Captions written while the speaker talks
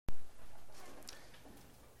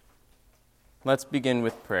Let's begin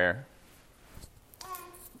with prayer.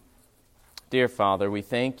 Dear Father, we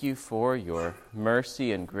thank you for your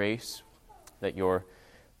mercy and grace, that your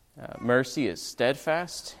mercy is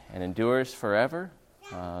steadfast and endures forever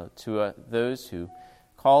to those who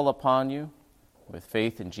call upon you with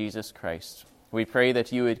faith in Jesus Christ. We pray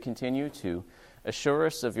that you would continue to assure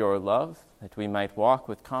us of your love, that we might walk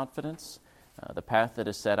with confidence the path that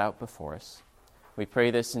is set out before us. We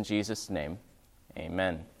pray this in Jesus' name.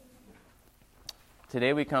 Amen.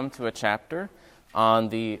 Today we come to a chapter on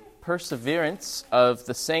the perseverance of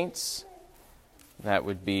the saints. That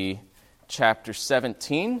would be chapter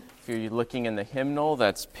 17. If you're looking in the hymnal,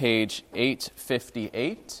 that's page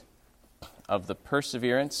 858 of the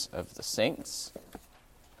Perseverance of the Saints.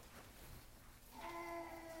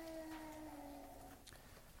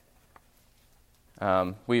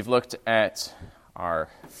 We've looked at our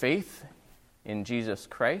faith in Jesus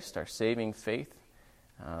Christ, our saving faith,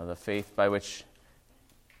 the faith by which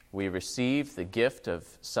we receive the gift of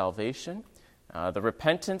salvation, the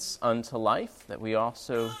repentance unto life that we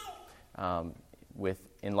also,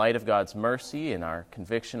 in light of God's mercy and our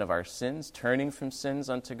conviction of our sins, turning from sins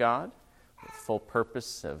unto God, with full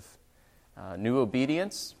purpose of new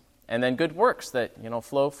obedience, and then good works that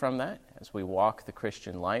flow from that as we walk the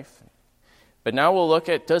Christian life. But now we'll look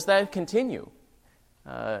at, does that continue?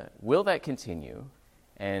 Will that continue?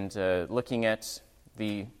 And looking at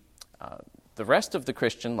the rest of the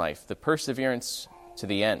Christian life, the perseverance to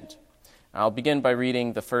the end. I'll begin by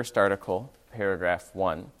reading the first article, paragraph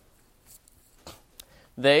 1.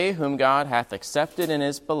 They whom God hath accepted in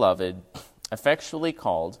his beloved, effectually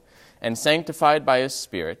called, and sanctified by his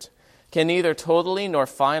Spirit, can neither totally nor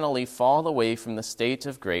finally fall away from the state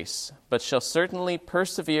of grace, but shall certainly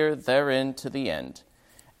persevere therein to the end,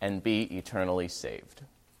 and be eternally saved.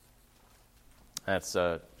 That's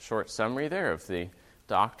a short summary there of the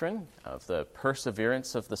doctrine of the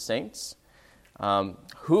perseverance of the saints.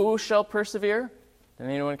 Who shall persevere? Did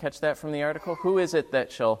anyone catch that from the article? Who is it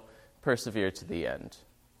that shall persevere to the end?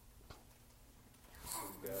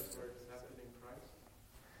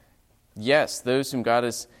 Yes, those whom God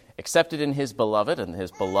has accepted in his beloved, and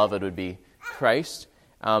his beloved would be Christ.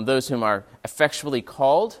 Those whom are effectually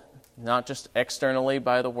called, not just externally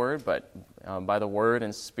by the word, but by the word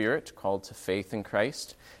and Spirit, called to faith in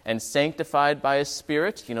Christ, and sanctified by his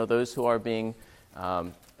Spirit, those who are being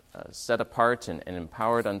set apart and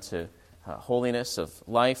empowered unto holiness of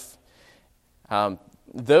life.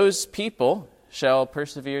 Those people shall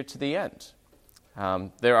persevere to the end.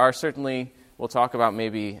 There are certainly, we'll talk about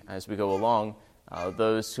maybe as we go along,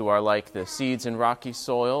 those who are like the seeds in rocky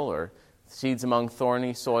soil or seeds among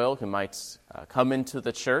thorny soil who might come into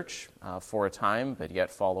the church for a time but yet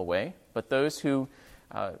fall away. But those who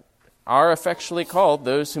are effectually called,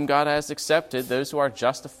 those whom God has accepted, those who are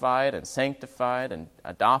justified and sanctified and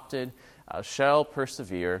adopted, shall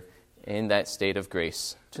persevere in that state of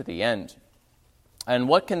grace to the end. And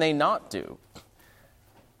what can they not do?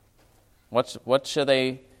 What can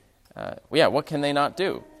they not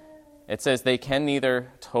do? It says they can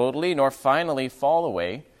neither totally nor finally fall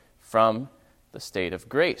away from the state of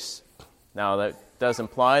grace. Now, that does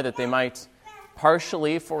imply that they might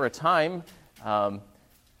partially, for a time,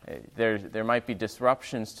 there might be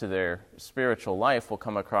disruptions to their spiritual life. We'll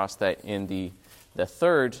come across that in the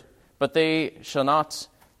third. But they shall not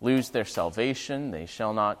lose their salvation. They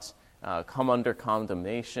shall not come under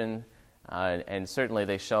condemnation. And certainly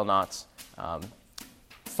they shall not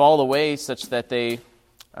fall away such that they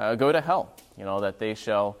go to hell. That they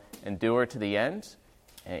shall endure to the end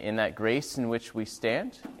in that grace in which we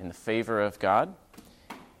stand, in the favor of God,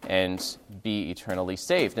 and be eternally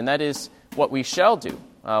saved. And that is what we shall do.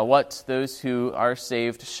 What those who are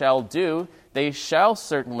saved shall do, they shall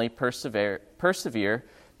certainly persevere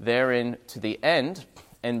therein to the end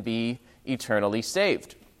and be eternally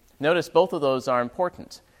saved. Notice both of those are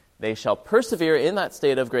important. They shall persevere in that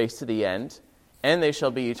state of grace to the end, and they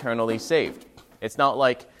shall be eternally saved. It's not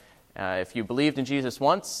like if you believed in Jesus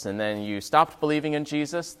once and then you stopped believing in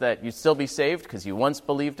Jesus, that you'd still be saved because you once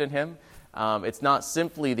believed in him. It's not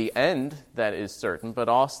simply the end that is certain, but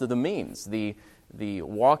also the means, the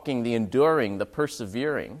walking, the enduring, the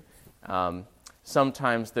persevering.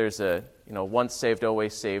 Sometimes there's a once saved,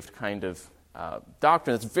 always saved kind of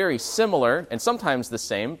doctrine that's very similar and sometimes the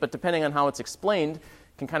same, but depending on how it's explained,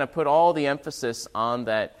 can kind of put all the emphasis on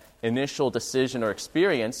that initial decision or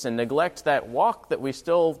experience and neglect that walk that we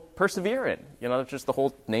still persevere in. That's just the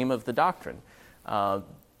whole name of the doctrine.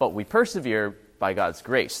 But we persevere by God's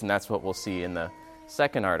grace, and that's what we'll see in the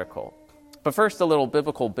second article. But first, a little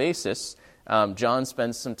biblical basis. John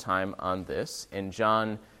spends some time on this in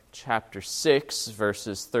John chapter 6,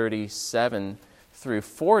 verses 37 through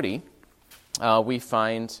 40, we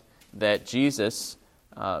find that Jesus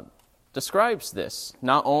describes this.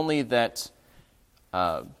 Not only that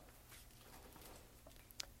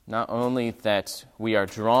we are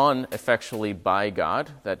drawn effectually by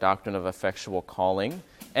God, that doctrine of effectual calling,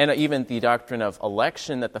 and even the doctrine of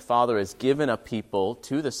election, that the Father has given a people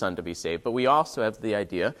to the Son to be saved, but we also have the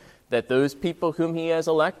idea that those people whom he has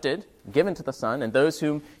elected, given to the Son, and those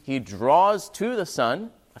whom he draws to the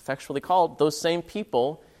Son, effectually called, those same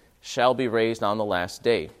people shall be raised on the last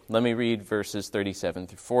day. Let me read verses 37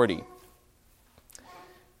 through 40.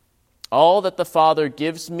 All that the Father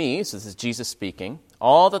gives me, so this is Jesus speaking,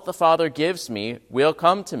 all that the Father gives me will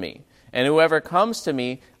come to me, and whoever comes to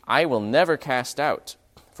me I will never cast out.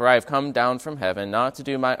 For I have come down from heaven not to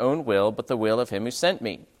do my own will, but the will of him who sent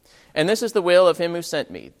me. And this is the will of him who sent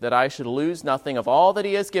me, that I should lose nothing of all that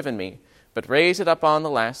he has given me, but raise it up on the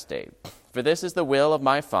last day. For this is the will of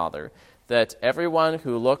my Father, that everyone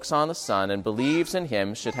who looks on the Son and believes in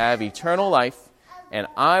him should have eternal life, and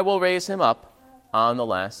I will raise him up on the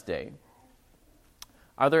last day.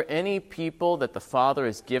 Are there any people that the Father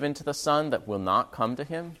has given to the Son that will not come to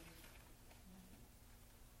him?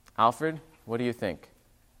 Alfred, what do you think?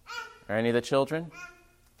 Are any of the children?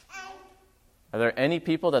 Are there any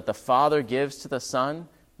people that the Father gives to the Son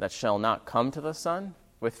that shall not come to the Son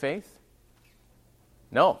with faith?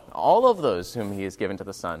 No, all of those whom he has given to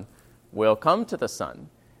the Son will come to the Son,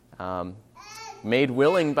 made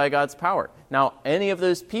willing by God's power. Now, any of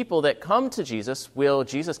those people that come to Jesus, will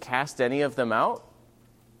Jesus cast any of them out?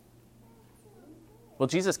 Will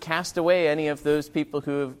Jesus cast away any of those people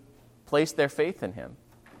who have placed their faith in him?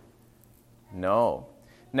 No.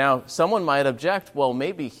 Now, someone might object, well,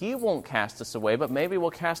 maybe he won't cast us away, but maybe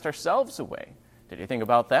we'll cast ourselves away. Did you think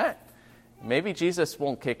about that? Maybe Jesus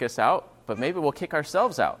won't kick us out, but maybe we'll kick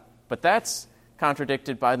ourselves out. But that's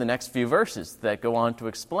contradicted by the next few verses that go on to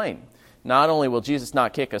explain. Not only will Jesus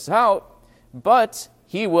not kick us out, but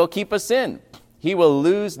he will keep us in. He will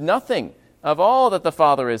lose nothing of all that the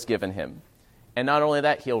Father has given him. And not only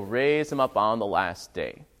that, he'll raise him up on the last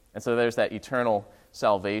day. And so there's that eternal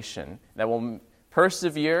salvation that will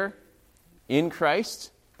persevere in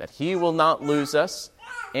Christ, that he will not lose us,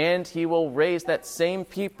 and he will raise that same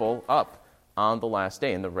people up on the last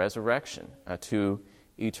day in the resurrection to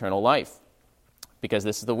eternal life. Because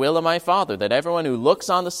this is the will of my Father, that everyone who looks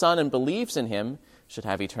on the Son and believes in him should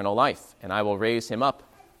have eternal life, and I will raise him up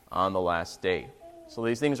on the last day. So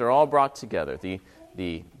these things are all brought together.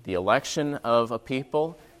 The election of a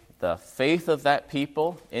people, the faith of that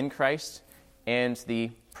people in Christ, and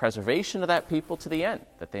the preservation of that people to the end,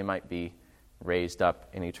 that they might be raised up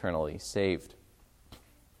and eternally saved.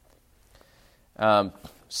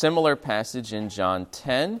 Similar passage in John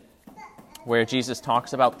 10, where Jesus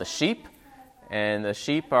talks about the sheep, and the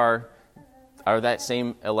sheep are that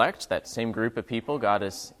same elect, that same group of people God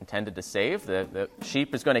has intended to save. The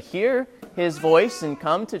sheep is going to hear his voice and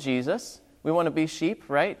come to Jesus. We want to be sheep,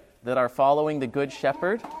 right, that are following the Good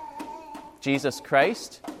Shepherd, Jesus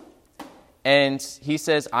Christ. And he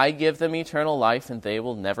says, I give them eternal life, and they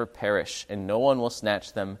will never perish, and no one will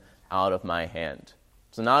snatch them out of my hand.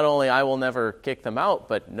 So not only I will never kick them out,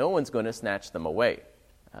 but no one's going to snatch them away,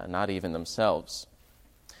 not even themselves.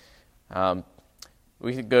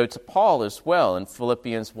 We could go to Paul as well in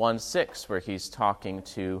Philippians 1:6, where he's talking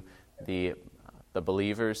to the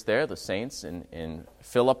believers there, the saints in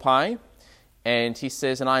Philippi. And he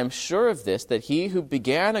says, and I am sure of this, that he who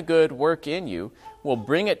began a good work in you will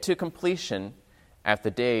bring it to completion at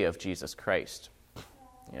the day of Jesus Christ.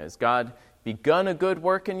 Has God begun a good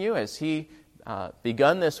work in you? Has he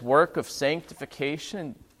begun this work of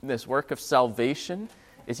sanctification, this work of salvation?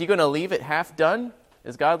 Is he going to leave it half done?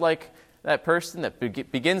 Is God like that person that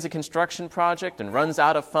begins a construction project and runs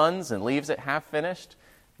out of funds and leaves it half finished?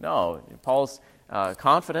 No, Paul's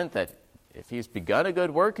confident that if he's begun a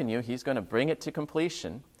good work in you, he's going to bring it to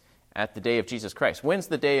completion at the day of Jesus Christ. When's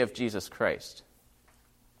the day of Jesus Christ?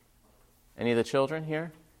 Any of the children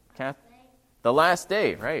here? Kath? The last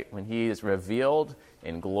day, right, when he is revealed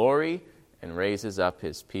in glory and raises up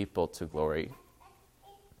his people to glory.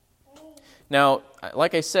 Now,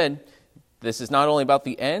 like I said, this is not only about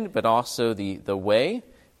the end, but also the way.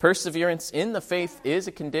 Perseverance in the faith is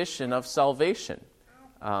a condition of salvation.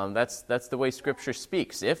 That's the way Scripture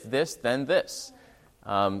speaks. If this, then this.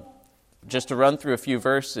 Just to run through a few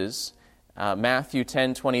verses, Matthew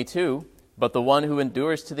 10:22, but the one who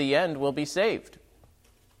endures to the end will be saved.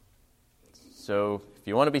 So if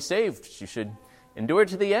you want to be saved, you should endure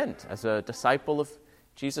to the end as a disciple of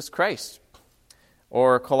Jesus Christ.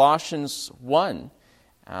 Or Colossians 1,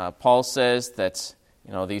 Paul says that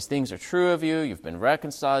these things are true of you, you've been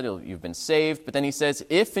reconciled, you've been saved. But then he says,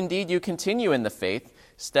 if indeed you continue in the faith,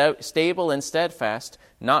 stable and steadfast,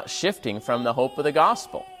 not shifting from the hope of the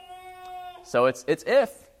gospel. So it's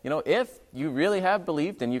if you really have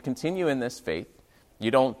believed and you continue in this faith,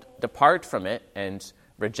 you don't depart from it and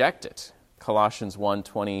reject it. Colossians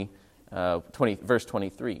 1:20, verse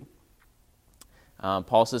 23.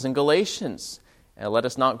 Paul says in Galatians, let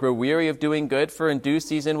us not grow weary of doing good, for in due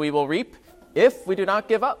season we will reap, if we do not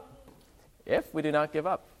give up. If we do not give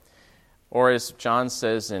up. Or as John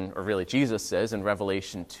says, or really Jesus says in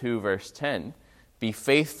Revelation 2, verse 10, be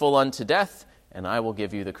faithful unto death, and I will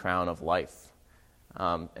give you the crown of life.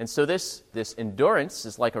 And so this endurance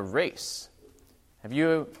is like a race. Have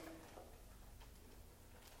you,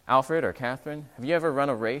 Alfred or Catherine, have you ever run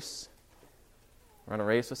a race? Run a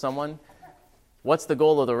race with someone? What's the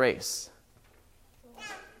goal of the race?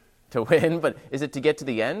 To win, but is it to get to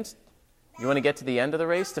the end? You want to get to the end of the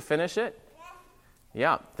race to finish it?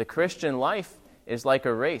 Yeah, the Christian life is like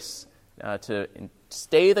a race to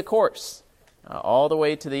stay the course all the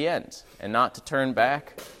way to the end and not to turn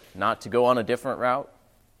back, not to go on a different route.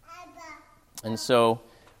 And so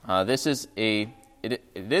this is it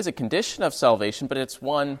is a condition of salvation, but it's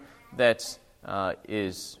one that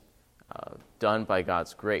is done by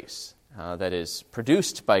God's grace, that is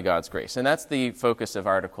produced by God's grace. And that's the focus of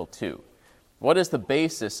Article 2. What is the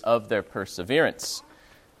basis of their perseverance?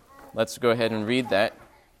 Let's go ahead and read that.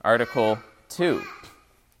 Article 2.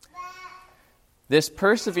 This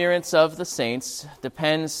perseverance of the saints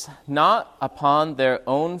depends not upon their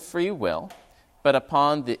own free will, but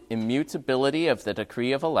upon the immutability of the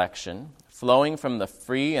decree of election, flowing from the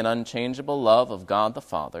free and unchangeable love of God the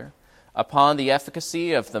Father, upon the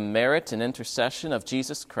efficacy of the merit and intercession of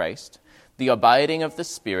Jesus Christ, the abiding of the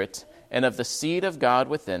Spirit, and of the seed of God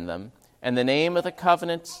within them, and the name of the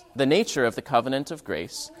covenant, the nature of the covenant of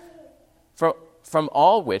grace, from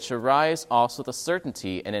all which arise also the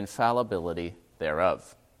certainty and infallibility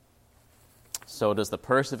thereof. So does the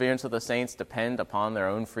perseverance of the saints depend upon their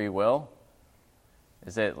own free will?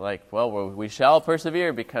 Is it like, well, we shall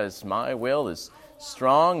persevere because my will is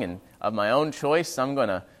strong and of my own choice I'm going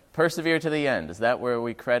to persevere to the end? Is that where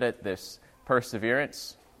we credit this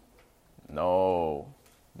perseverance? No.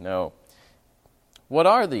 What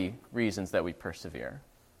are the reasons that we persevere?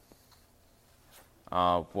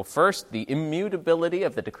 Well, first, the immutability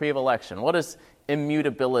of the decree of election. What does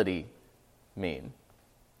immutability mean?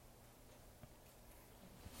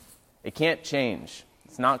 It can't change.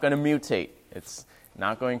 It's not going to mutate. It's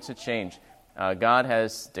not going to change. God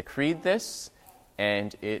has decreed this,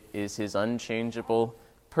 and it is His unchangeable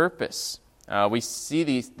purpose. We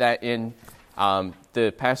see that in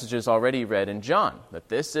the passages already read in John, that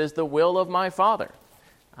this is the will of my Father.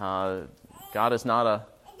 God is not a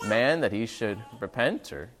man that He should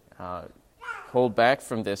repent or hold back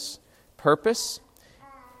from this purpose.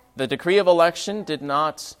 The decree of election did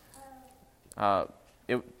not, the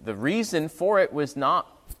reason for it was not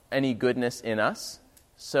any goodness in us.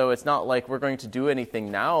 So it's not like we're going to do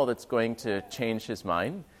anything now that's going to change His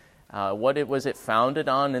mind. What was it founded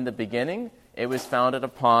on in the beginning? It was founded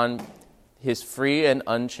upon His free and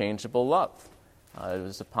unchangeable love. It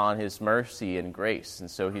was upon His mercy and grace.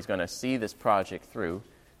 And so He's going to see this project through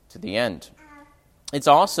to the end. It's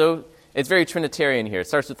very Trinitarian here. It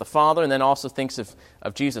starts with the Father and then also thinks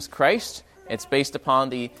of Jesus Christ. It's based upon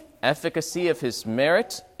the efficacy of His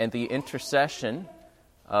merit and the intercession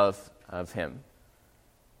of Him.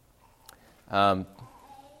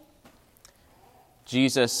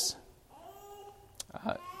 Jesus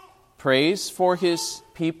prays for His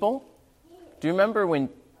people. Do you remember when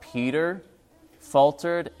Peter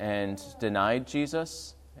faltered and denied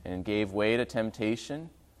Jesus and gave way to temptation?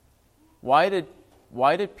 Why did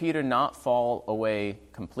Peter not fall away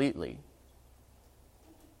completely?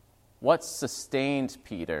 What sustained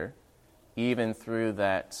Peter even through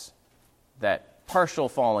that partial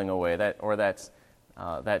falling away,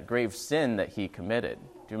 that grave sin that he committed?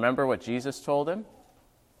 Do you remember what Jesus told him?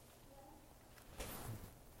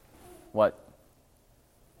 What?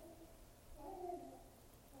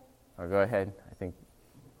 Or go ahead. I think.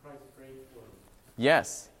 Christ prayed for him.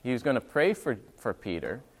 Yes, He was going to pray for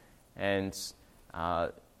Peter, and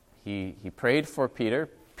he prayed for Peter.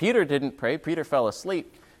 Peter didn't pray. Peter fell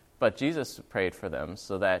asleep, but Jesus prayed for them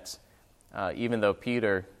so that even though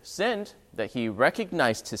Peter sinned, that he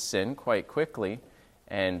recognized his sin quite quickly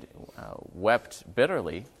and wept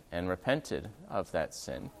bitterly and repented of that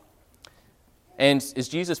sin. And is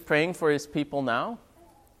Jesus praying for His people now?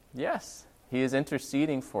 Yes. He is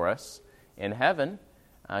interceding for us in heaven.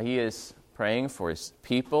 He is praying for His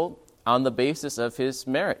people on the basis of His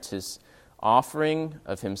merit, His offering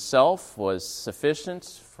of himself was sufficient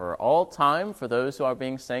for all time for those who are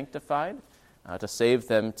being sanctified, to save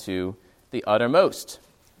them to the uttermost.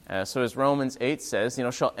 So as Romans 8 says,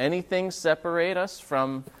 shall anything separate us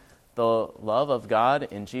from the love of God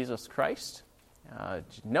in Jesus Christ?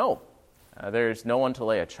 No. There's no one to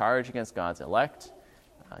lay a charge against God's elect.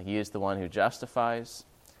 He is the one who justifies.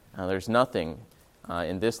 There's nothing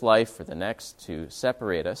in this life or the next to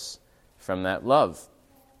separate us from that love.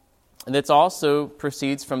 And it also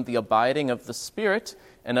proceeds from the abiding of the Spirit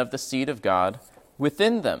and of the seed of God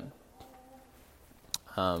within them.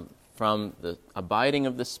 From the abiding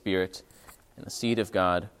of the Spirit and the seed of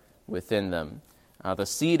God within them. The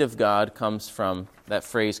seed of God comes from, that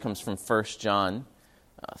phrase comes from 1 John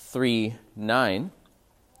 3:9,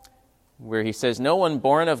 where he says, "No one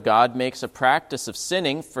born of God makes a practice of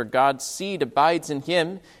sinning, for God's seed abides in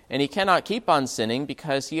him, and he cannot keep on sinning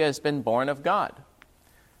because he has been born of God."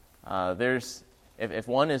 If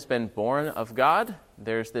one has been born of God,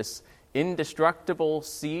 there's this indestructible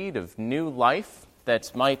seed of new life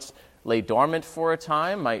that might lay dormant for a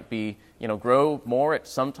time, might be, grow more at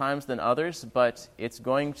some times than others, but it's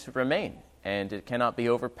going to remain, and it cannot be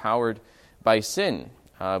overpowered by sin.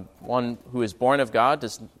 One who is born of God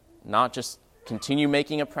does not just continue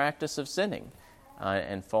making a practice of sinning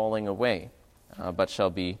and falling away, but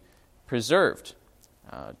shall be preserved.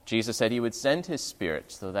 Jesus said he would send his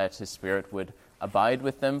Spirit so that his Spirit would abide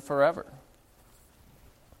with them forever.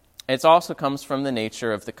 It also comes from the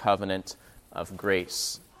nature of the covenant of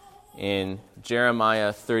grace. In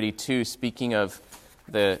Jeremiah 32, speaking of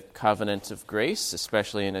the covenant of grace,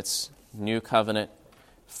 especially in its new covenant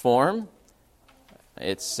form,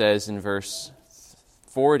 it says in verse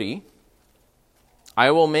 40,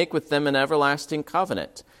 "I will make with them an everlasting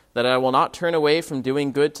covenant, that I will not turn away from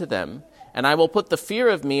doing good to them, and I will put the fear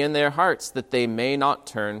of me in their hearts, that they may not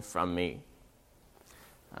turn from me."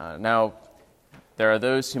 Now, there are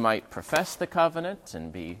those who might profess the covenant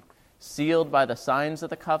and be sealed by the signs of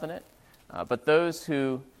the covenant, but those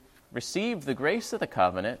who receive the grace of the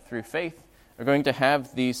covenant through faith are going to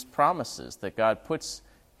have these promises that God puts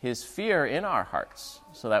his fear in our hearts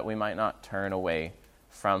so that we might not turn away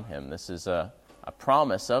from him. This is a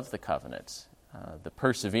promise of the covenant, the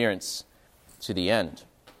perseverance to the end.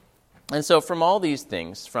 And so from all these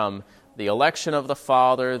things, from the election of the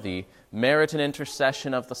Father, the merit and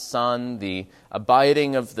intercession of the Son, the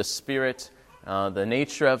abiding of the Spirit, the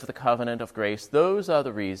nature of the covenant of grace, those are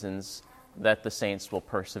the reasons that the saints will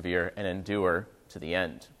persevere and endure to the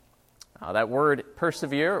end. That word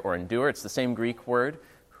persevere or endure, it's the same Greek word,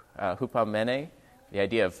 hupomene, the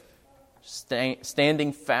idea of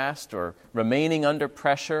standing fast or remaining under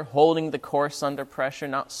pressure, holding the course under pressure,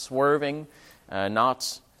 not swerving,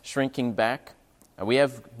 not shrinking back. We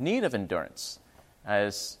have need of endurance,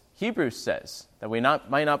 as Hebrews says, that we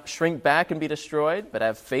might not shrink back and be destroyed, but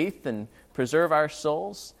have faith and preserve our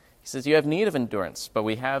souls. He says you have need of endurance, but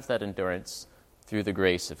we have that endurance through the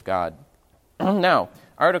grace of God. Now,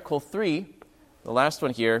 Article 3, the last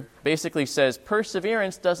one here, basically says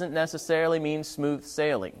perseverance doesn't necessarily mean smooth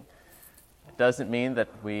sailing. It doesn't mean that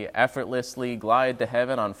we effortlessly glide to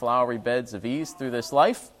heaven on flowery beds of ease through this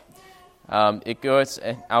life. I'll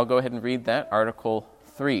go ahead and read that, Article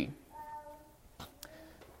 3.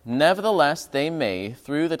 "Nevertheless, they may,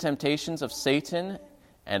 through the temptations of Satan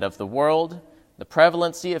and of the world, the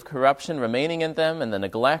prevalency of corruption remaining in them, and the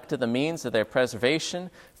neglect of the means of their preservation,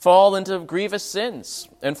 fall into grievous sins,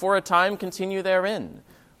 and for a time continue therein,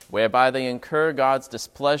 whereby they incur God's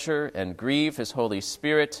displeasure and grieve his Holy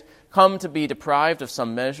Spirit, come to be deprived of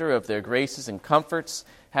some measure of their graces and comforts,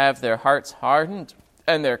 have their hearts hardened,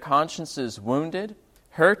 and their consciences wounded,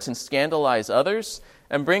 hurt and scandalize others,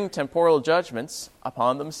 and bring temporal judgments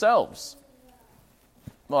upon themselves."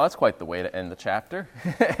 Well, that's quite the way to end the chapter.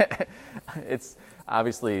 It's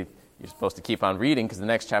obviously, you're supposed to keep on reading because the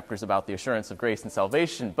next chapter is about the assurance of grace and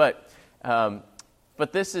salvation. But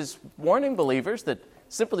this is warning believers that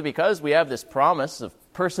simply because we have this promise of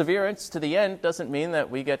perseverance to the end doesn't mean that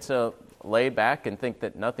we get to lay back and think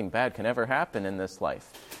that nothing bad can ever happen in this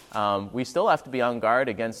life. We still have to be on guard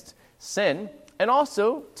against sin, and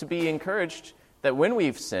also to be encouraged that when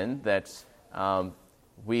we've sinned, that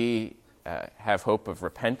we have hope of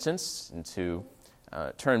repentance and to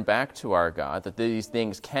turn back to our God, that these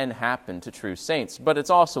things can happen to true saints. But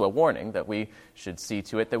it's also a warning that we should see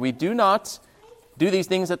to it that we do not do these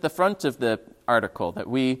things at the front of the article, that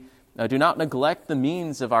we do not neglect the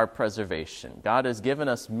means of our preservation. God has given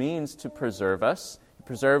us means to preserve us. He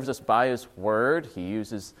preserves us by his word. He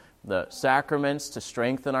uses the sacraments to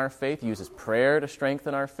strengthen our faith, uses prayer to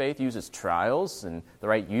strengthen our faith, uses trials and the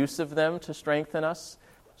right use of them to strengthen us.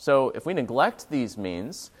 So if we neglect these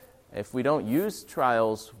means, if we don't use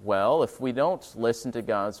trials well, if we don't listen to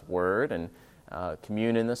God's word and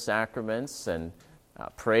commune in the sacraments and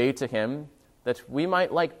pray to him, that we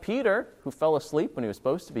might, like Peter, who fell asleep when he was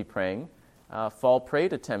supposed to be praying, fall prey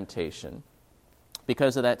to temptation.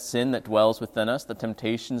 Because of that sin that dwells within us, the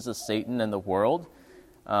temptations of Satan and the world,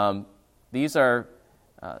 these are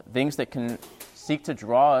things that can seek to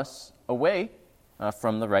draw us away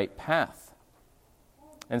from the right path.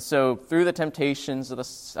 And so, through the temptations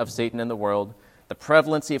of Satan and the world, the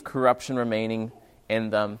prevalency of corruption remaining in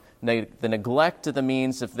them, the neglect of the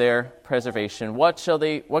means of their preservation, what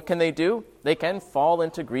can they do? They can fall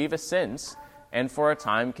into grievous sins and for a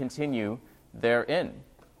time continue therein.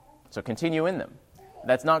 So continue in them.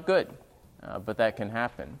 That's not good, but that can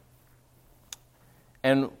happen.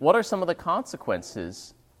 And what are some of the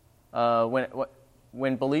consequences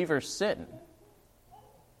when believers sin?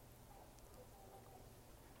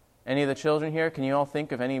 Any of the children here, can you all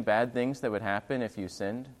think of any bad things that would happen if you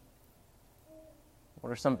sinned?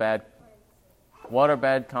 What are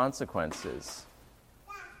bad consequences?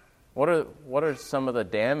 What are some of the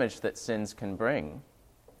damage that sins can bring?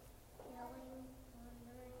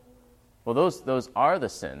 Well, those are the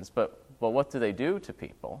sins, but what do they do to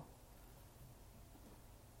people?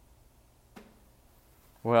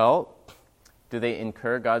 Well, do they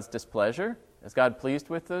incur God's displeasure? Is God pleased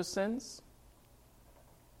with those sins?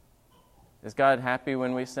 Is God happy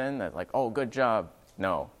when we sin? That like, oh, good job.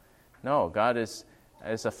 No, God is,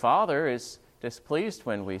 as a father, is displeased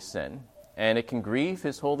when we sin, and it can grieve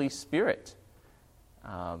his Holy Spirit.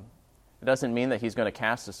 It doesn't mean that he's going to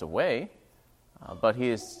cast us away, but he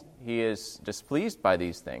is displeased by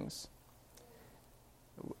these things.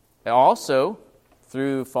 Also,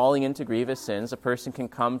 through falling into grievous sins, a person can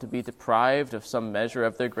come to be deprived of some measure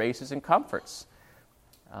of their graces and comforts.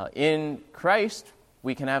 In Christ,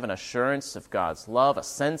 we can have an assurance of God's love, a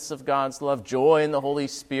sense of God's love, joy in the Holy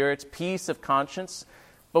Spirit, peace of conscience.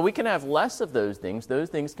 But we can have less of those things. Those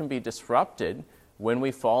things can be disrupted when we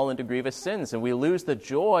fall into grievous sins, and we lose the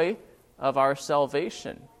joy of our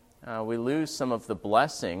salvation. We lose some of the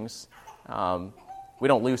blessings. We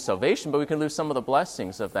don't lose salvation, but we can lose some of the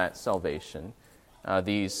blessings of that salvation.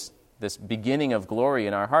 This beginning of glory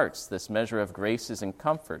in our hearts, this measure of graces and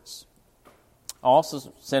comforts.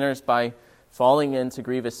 Also, sinners, by falling into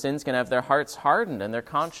grievous sins, can have their hearts hardened and their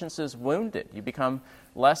consciences wounded. You become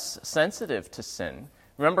less sensitive to sin.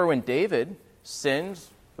 Remember when David sinned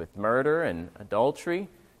with murder and adultery,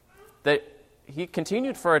 that he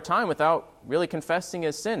continued for a time without really confessing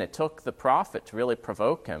his sin. It took the prophet to really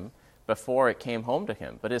provoke him before it came home to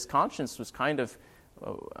him. But his conscience was kind of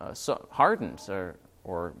hardened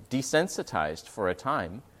or desensitized for a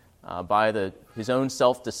time by his own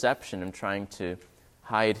self-deception and trying to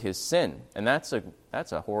hide his sin. And that's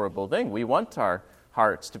a horrible thing. We want our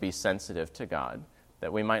hearts to be sensitive to God,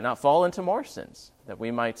 that we might not fall into more sins, that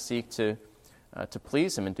we might seek to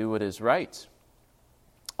please him and do what is right.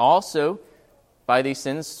 Also, by these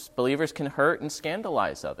sins, believers can hurt and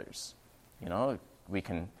scandalize others. We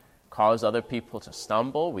can cause other people to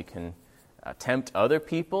stumble. We can tempt other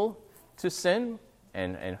people to sin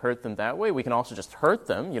and hurt them that way. We can also just hurt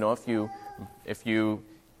them. If you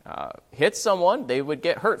hit someone, they would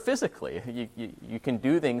get hurt physically. You can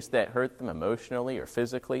do things that hurt them emotionally or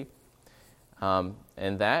physically, and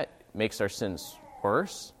that makes our sins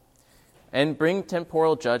worse and bring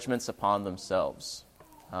temporal judgments upon themselves.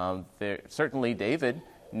 Certainly David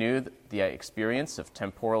knew the experience of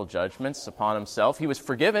temporal judgments upon himself. He was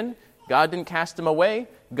forgiven. God didn't cast him away.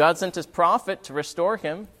 God sent his prophet to restore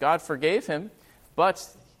him. God forgave him, but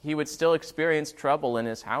he would still experience trouble in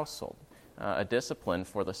his household. A discipline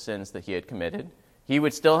for the sins that he had committed. He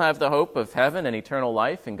would still have the hope of heaven and eternal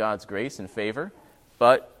life and God's grace and favor,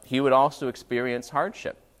 but he would also experience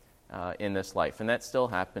hardship in this life, and that still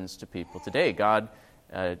happens to people today. God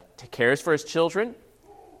cares for his children,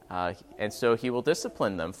 and so he will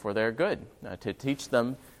discipline them for their good, to teach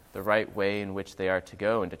them the right way in which they are to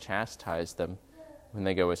go and to chastise them when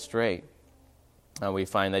they go astray. We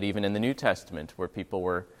find that even in the New Testament, where people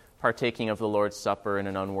were partaking of the Lord's Supper in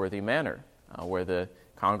an unworthy manner, where the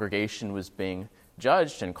congregation was being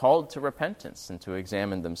judged and called to repentance and to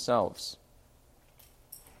examine themselves.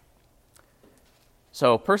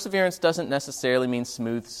 So perseverance doesn't necessarily mean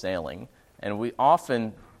smooth sailing, and we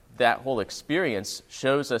often, that whole experience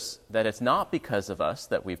shows us that it's not because of us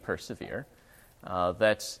that we persevere,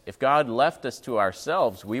 that if God left us to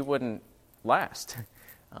ourselves, we wouldn't last.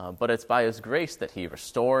 But it's by his grace that he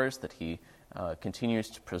restores, that he continues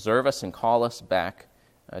to preserve us and call us back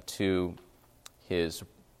to his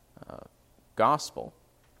gospel.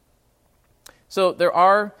 So there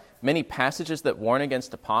are many passages that warn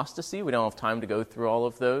against apostasy. We don't have time to go through all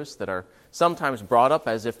of those that are sometimes brought up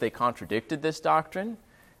as if they contradicted this doctrine.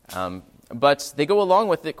 But they go along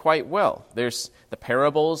with it quite well. There's the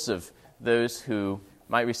parables of those who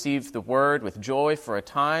might receive the word with joy for a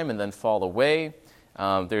time and then fall away.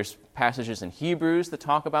 There's passages in Hebrews that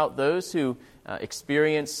talk about those who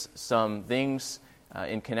experience some things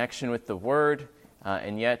in connection with the word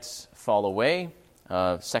and yet fall away.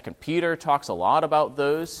 2 Peter talks a lot about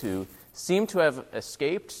those who seem to have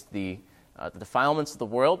escaped the defilements of the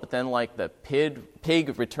world, but then like the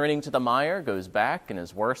pig returning to the mire goes back and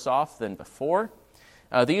is worse off than before.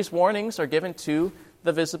 These warnings are given to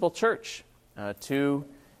the visible church, to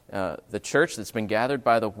the church that's been gathered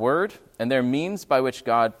by the word, and their means by which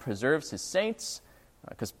God preserves his saints,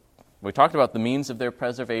 because we talked about the means of their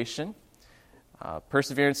preservation.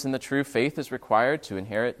 Perseverance in the true faith is required to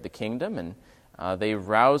inherit the kingdom, and they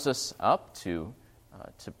rouse us up to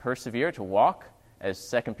persevere, to walk, as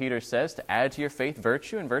 2 Peter says, to add to your faith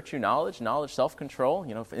virtue, and virtue knowledge, knowledge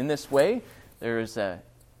self-control. In this way, there is an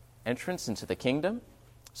entrance into the kingdom.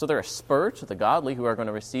 So they're a spur to the godly who are going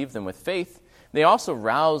to receive them with faith. They also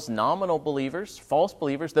rouse nominal believers, false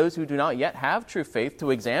believers, those who do not yet have true faith, to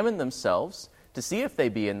examine themselves, to see if they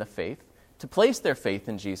be in the faith, to place their faith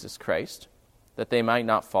in Jesus Christ, that they might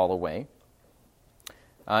not fall away.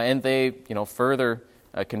 And they, further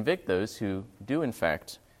convict those who do, in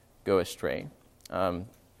fact, go astray.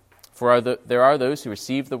 There are those who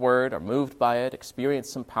receive the word, are moved by it, experience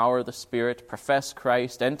some power of the Spirit, profess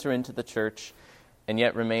Christ, enter into the church, and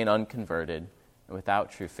yet remain unconverted and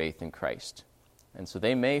without true faith in Christ. And so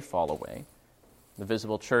they may fall away. The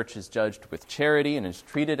visible church is judged with charity and is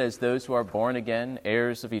treated as those who are born again,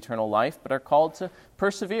 heirs of eternal life, but are called to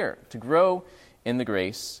persevere, to grow in the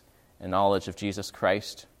grace and knowledge of Jesus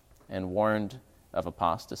Christ, and warned of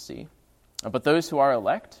apostasy. But those who are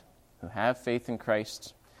elect, who have faith in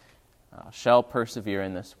Christ, shall persevere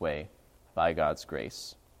in this way by God's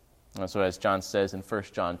grace. And so as John says in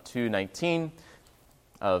 1 John 2:19,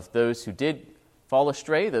 of those who did fall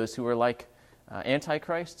astray, those who were like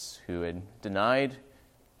antichrists, who had denied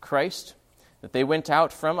Christ, that they went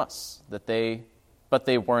out from us, but they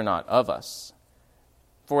were not of us.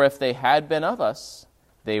 For if they had been of us,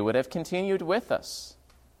 they would have continued with us.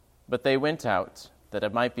 But they went out, that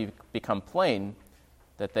it might become plain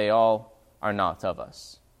that they all are not of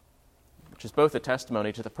us. Which is both a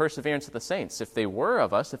testimony to the perseverance of the saints. If they were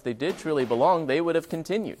of us, if they did truly belong, they would have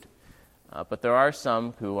continued. But there are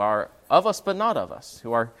some who are of us but not of us,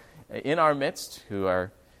 who are in our midst, who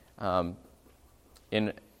are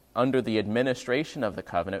under the administration of the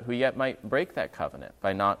covenant, who yet might break that covenant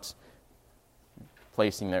by not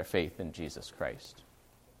placing their faith in Jesus Christ.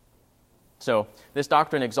 So this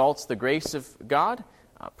doctrine exalts the grace of God,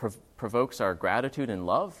 provokes our gratitude and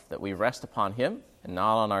love that we rest upon him and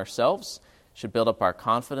not on ourselves, should build up our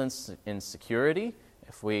confidence in security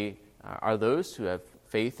if we are those who have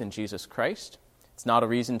faith in Jesus Christ. It's not a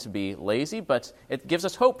reason to be lazy, but it gives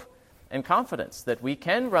us hope and confidence that we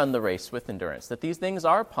can run the race with endurance, that these things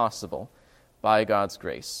are possible by God's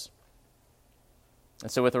grace. And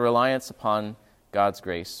so with a reliance upon God's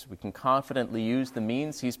grace, we can confidently use the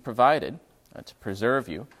means he's provided to preserve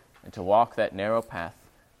you and to walk that narrow path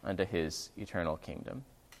unto his eternal kingdom.